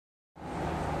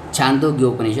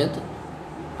छांदोग्योपनिषद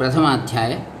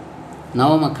प्रथमाध्याय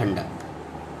नवम खंड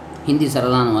हिंदी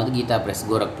सरलानुवाद गीता प्रेस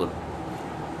गोरखपुर।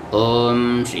 ओम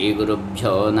श्री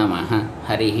गुरुभ्यो नमः।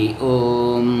 हरि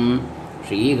ओम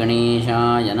श्री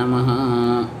गणेशाय नमः।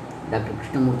 डॉक्टर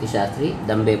कृष्णमूर्ति शास्त्री,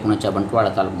 ದಂಬೆ ಪುಣಚ ಬಂಟ್ವಾಳ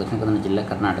ತಾಲೂಕು, दक्षिण कन्नड़ जिला,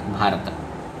 कर्नाटक, भारत।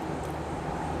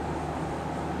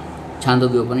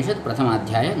 छांदोग्योपनिषद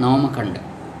प्रथमाध्याय नवम खंड।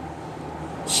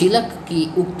 शिलक की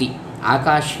उक्ति,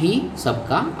 आकाश ही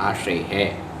सबका आश्रय है।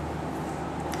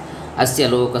 अस्य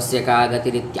लोकस्य का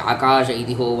गतिरित्याकाश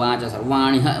इति होवाच।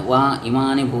 सर्वाणि वा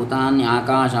इमानि भूतानि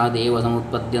आकाशादेव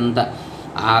समुत्पद्यन्त।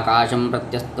 आकाशं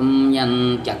प्रत्यस्तं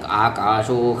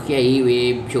यन्त्याकाशो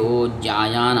ह्यैवेभ्यो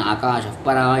ज्यायान आकाशः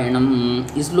परायणम्।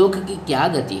 इस लोक की क्या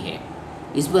गति है?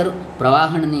 इस पर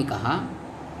प्रवाहन ने कहा,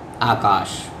 आकाश,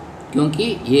 क्योंकि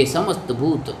ये समस्त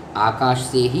भूत आकाश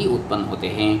से ही उत्पन्न होते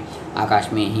हैं, आकाश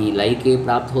में ही लय के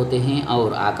प्राप्त होते हैं और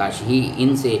आकाश ही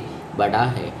इनसे बड़ा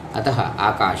है, अतः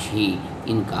आकाश ही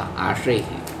इनका आश्रय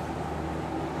है।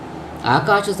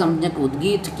 आकाश संज्ञक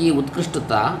उद्गीत की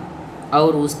उत्कृष्टता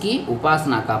और उसकी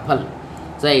उपासना का फल।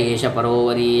 स एष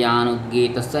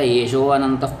परोवरीयानुद्गीत स एषो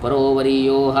अनंतः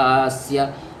परोवरीयो हास्य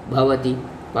भवति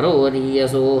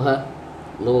परोवरीयसोह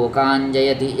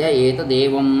लोकाञ्जयति य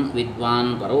एतदेवं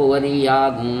विद्वान्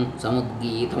परोवरीयागुं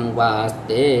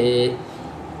समुद्गीतमुपास्ते।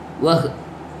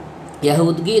 यह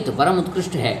उद्गीत परम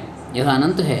उत्कृष्ट है, यह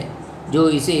अनंत है। जो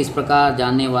इसे इस प्रकार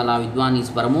जानने वाला विद्वान इस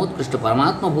परमोत्कृष्ट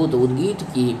परमात्मभूत उद्गीत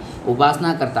की उपासना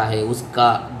करता है, उसका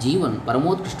जीवन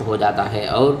परमोत्कृष्ट हो जाता है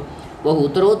और वह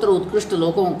उत्तरोत्तर उत्कृष्ट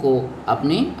लोकों को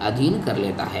अपने अधीन कर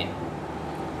लेता है।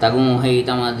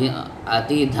 तगुंहैतम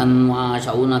अतिधन्वा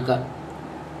शौनक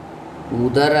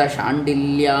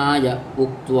उदरशाण्डिल्याय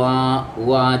उक्त्वा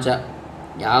उवाच।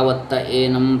 यावत्त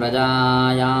एनं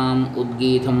प्रजायाम्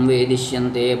उद्गीतं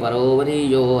वेदिष्यन्ते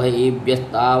परोवरीयो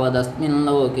हैभ्यस्तावदस्मिन्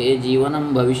लोके जीवनं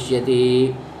भविष्यति।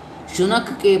 शुनक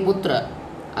के पुत्र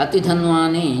अतिधन्वा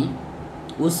ने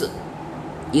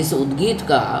इस उद्गीत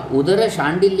का उदर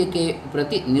शांडिल्य के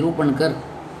प्रति निरूपण कर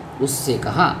उससे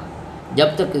कहा, जब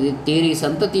तक तेरी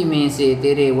संतति में से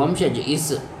तेरे वंशज इस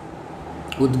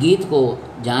उद्गीत को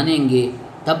जानेंगे,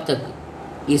 तब तक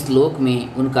इस लोक में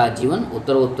उनका जीवन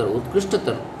उत्तरोत्तर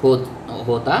उत्कृष्टतर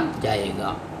होता जाएगा।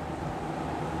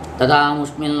 तथा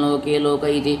मुष्मिन् लोके लोक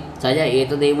इति स य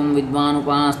एतदेवं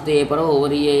विद्वानुपास्ते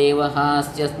परोवरीय एव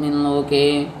हास्यस्मिन् लोके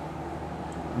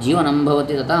जीवनं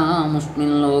भवति। तथा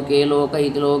मुष्मिन् लोके लोक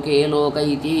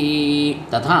इति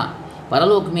तथा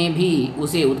परलोक में भी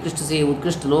उसे उत्कृष्ट से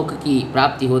उत्कृष्ट लोक की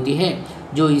प्राप्ति होती है।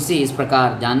 जो इसे इस प्रकार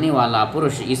जानने वाला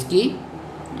पुरुष इसकी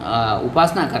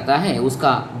उपासना करता है,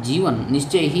 उसका जीवन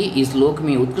निश्चय ही इस लोक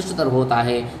में उत्कृष्टतर होता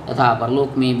है तथा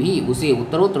परलोक में भी उसे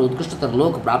उत्तरोत्तर उत्कृष्टतर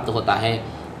लोक प्राप्त होता है।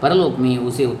 परलोक में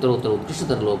उसे उत्तरोत्तर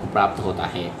उत्कृष्टतर लोक प्राप्त होता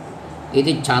है।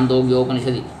 इति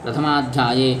छांदोग्योपनिषदि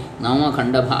प्रथमाध्याये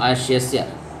नवमखण्डभाष्यस्य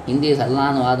हिंदी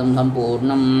सरलानुवादं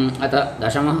सम्पूर्णम्। अथ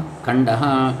दशमः खण्डः,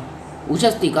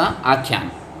 उशस्ति का आख्यान।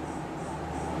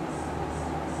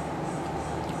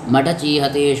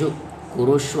 मठचीहतेषु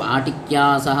कुरुष्वाटिक्या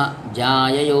सह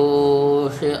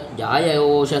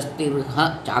जाययोषस्तिर्ह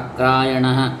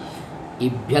चाक्रायणः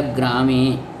इभ्यग्रामे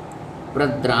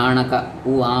प्रद्राणक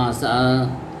उवास।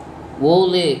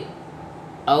 ओले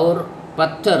और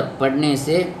पत्थर पड़ने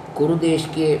से कुरुदेश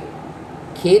के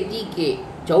खेती के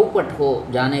चौपट हो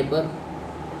जाने पर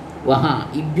वहाँ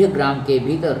इभ्य ग्राम के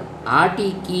भीतर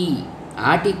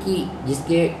आटिकी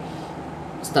जिसके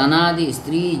स्तनादि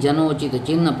स्त्री जनोचित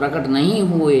चिन्ह प्रकट नहीं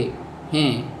हुए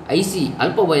हैं, ऐसी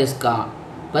अल्पवयस्का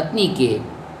पत्नी के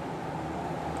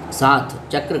साथ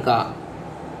चक्र का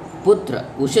पुत्र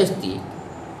उशस्ति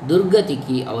दुर्गति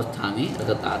की अवस्था में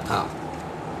रहता था।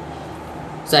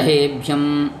 सहेभ्यं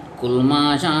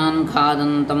कुल्माशान्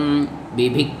खादन्तं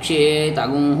बिभिक्षे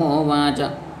तगुंहोवाच।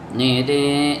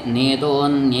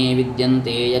 नेतोऽन्ये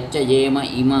विद्यन्ते यच्च येम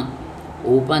इम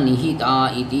उपनिहिता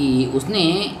इति। उसने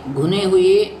भुने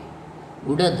हुए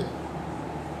उड़द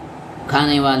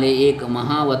खाने वाले एक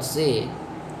महावत से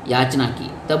याचना की।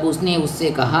 तब उसने उससे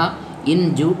कहा, इन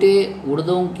जूटे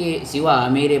उड़दों के सिवा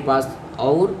मेरे पास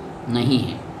और नहीं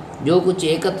है। जो कुछ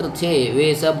एकत्र थे वे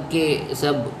सब के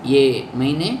सब ये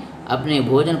मैंने अपने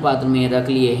भोजन पात्र में रख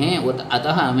लिए हैं,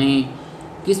 अतः मैं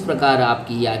किस प्रकार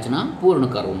आपकी याचना पूर्ण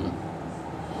करूँ।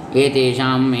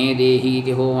 एतेषां मे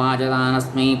देहीति होवाच।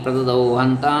 तानस्मै प्रददौ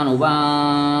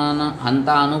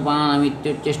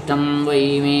हन्तानुपानमित्युच्चिष्टं वै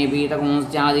मे पीतकं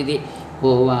स्यादिति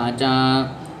होवाच।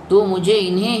 तो मुझे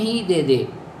इन्हें ही दे दे,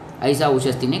 ऐसा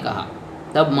उशस्ति ने कहा।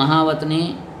 तब महावत ने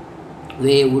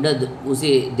वे उड़द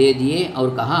उसे दे दिए और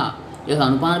कहा, यह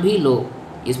अनुपान भी लो।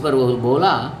 इस पर वह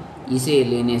बोला, इसे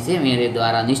लेने से मेरे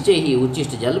द्वारा निश्चय ही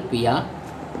उच्छिष्ट जल पिया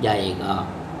जाएगा।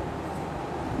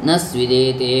 न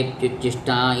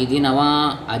स्विदेतेऽप्युच्छिष्टा इति न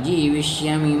वा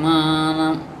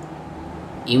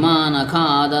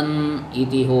इमानखादन्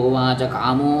इति होवाच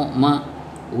कामो म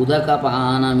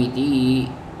उदकपानमिति।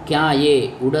 क्या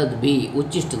ये उड़द भी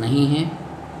उच्छिष्ट नहीं है?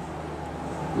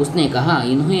 उसने कहा,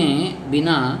 इन्हें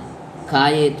बिना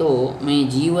खाए तो मैं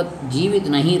जीवित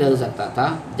नहीं रह सकता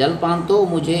था। जलपान तो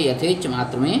मुझे यथेच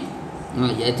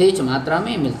मात्रा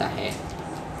में मिलता है।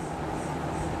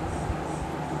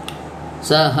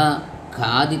 सह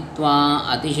खादित्वा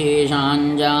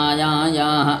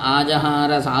अतिशेषाञ्जायायाः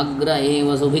आजहार साग्र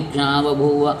एव सुभिक्षा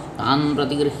बभूव तान्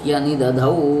प्रतिगृह्य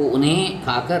निदधौ। उन्हें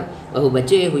खाकर वह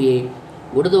बचे हुए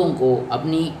उड़दों को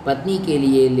अपनी पत्नी के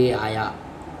लिए ले आया।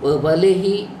 वह पहले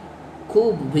ही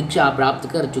खूब भिक्षा प्राप्त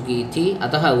कर चुकी थी,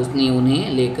 अतः उसने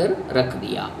उन्हें लेकर रख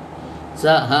दिया।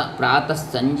 सह प्रातः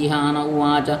सञ्जिहान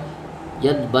उवाच,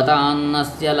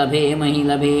 यद्बतान्नस्य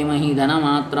लभेमहि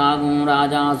धनमात्रागुं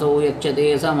राजासो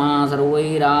यक्षते समा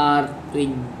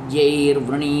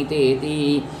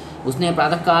सर्वैरार्त्विज्यैर्वृणीतेति। उसने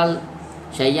प्रातःकाल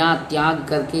शय्या त्याग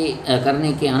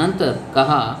करने के अनंतर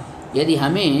कहा, यदि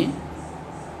हमें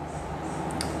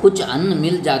कुछ अन्न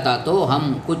मिल जाता तो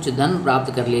हम कुछ धन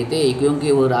प्राप्त कर लेते,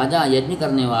 क्योंकि वह राजा यज्ञ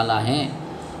करने वाला है।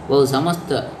 वह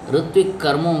समस्त ऋत्विक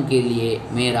कर्मों के लिए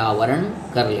मेरा वरण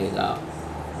कर लेगा।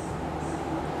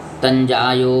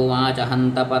 तंजायोवाच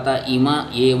हन्तपत इम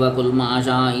एव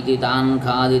कुल्माषा इति तान्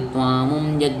खादित्वा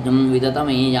मुं यज्ञं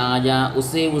विदतमेयाज।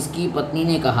 उससे उसकी पत्नी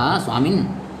ने कहा, स्वामिन,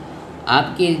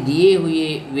 आपके दिए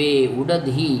हुए वे उड़द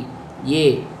ही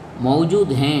ये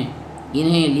मौजूद हैं,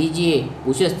 इन्हें लीजिए।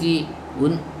 उशस्ती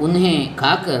उन्हें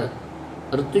खाकर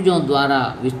ऋतुजों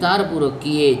द्वारा विस्तारपूर्वक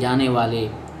किए जाने वाले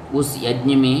उस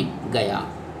यज्ञ में गया।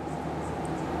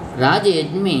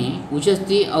 राजयज्ञ में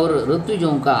उशस्ती और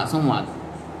ऋतुजों का संवाद।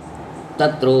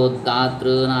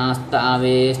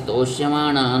 तत्रोद्गातॄणास्तावे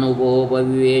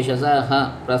स्तोष्यमाणानुपोपविवेश सह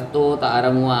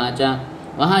प्रस्तोतारमुवाच।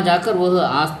 वहाँ जाकर वह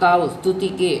आस्ताव स्तुति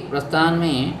के स्थान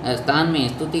में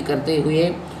स्तुति करते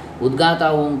हुए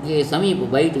उद्गाताओं के समीप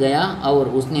बैठ गया और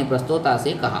उसने प्रस्तोता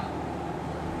से कहा,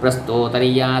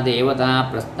 प्रस्तोतर्या देवता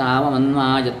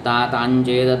प्रस्तावमन्वायत्ता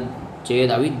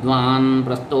ताञ्चेदविद्वान्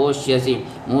प्रस्तोष्यसि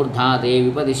मूर्धा ते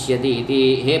विपदिष्यति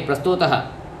इति। हे प्रस्तोतः,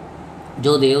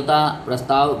 जो देवता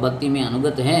प्रस्ताव भक्ति में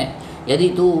अनुगत है, यदि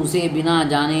तू उसे बिना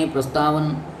जाने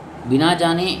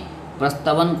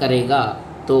प्रस्तवन करेगा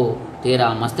तो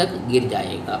तेरा मस्तक गिर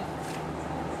जाएगा।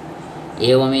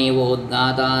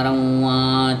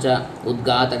 एवमेवोद्गातारमुवाच,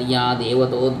 उद्गातर्या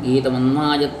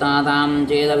देवतोद्गीतमन्वायत्ता तां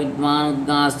चेदविद्वान्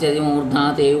उद्गास्यति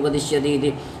मूर्धा ते उपदिश्यति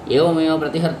इति। एवमेव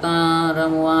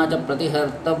प्रतिहर्तारमुवाच,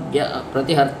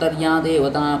 प्रतिहर्तर्या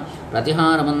देवता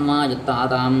प्रतिहारमन्वायत्ता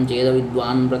तां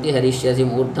चेदविद्वान् प्रतिहरिष्यसि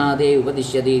मूर्धा ते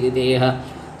उपदिश्यति इति। तेह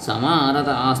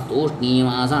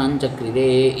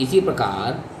समारतास्तूष्णीमासाञ्चक्रिरे। इसी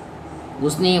प्रकार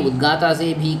उसने उद्गाता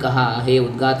से भी कहा, हे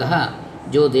उद्गातः,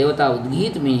 जो देवता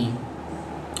उद्गीत में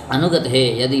अनुगत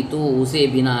है, यदि तू उसे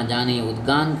बिना जाने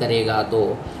उद्गान करेगा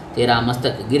तो तेरा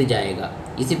मस्तक गिर जाएगा।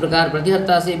 इसी प्रकार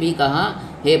प्रतिहर्ता से भी कहा,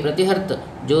 हे प्रतिहर्त,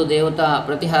 जो देवता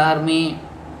प्रतिहार में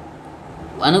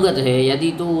अनुगत है,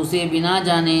 यदि तू उसे बिना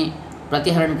जाने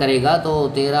प्रतिहरण करेगा तो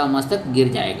तेरा मस्तक गिर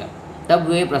जाएगा। तब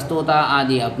वे प्रस्तोता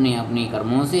आदि अपने अपने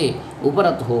कर्मों से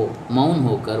उपरत हो मौन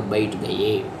होकर बैठ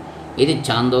गए। इति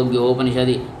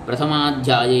छान्दोग्योपनिषदि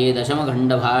प्रथमाध्याये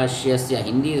दशमखण्डभाष्यस्य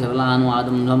हिंदी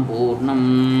सरलानुवादं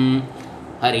सम्पूर्णम्।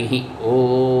 हरिः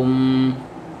ओम्।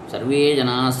 सर्वे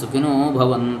जनाः सुखिनो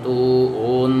भवन्तु।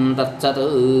 ॐ तत्सत्।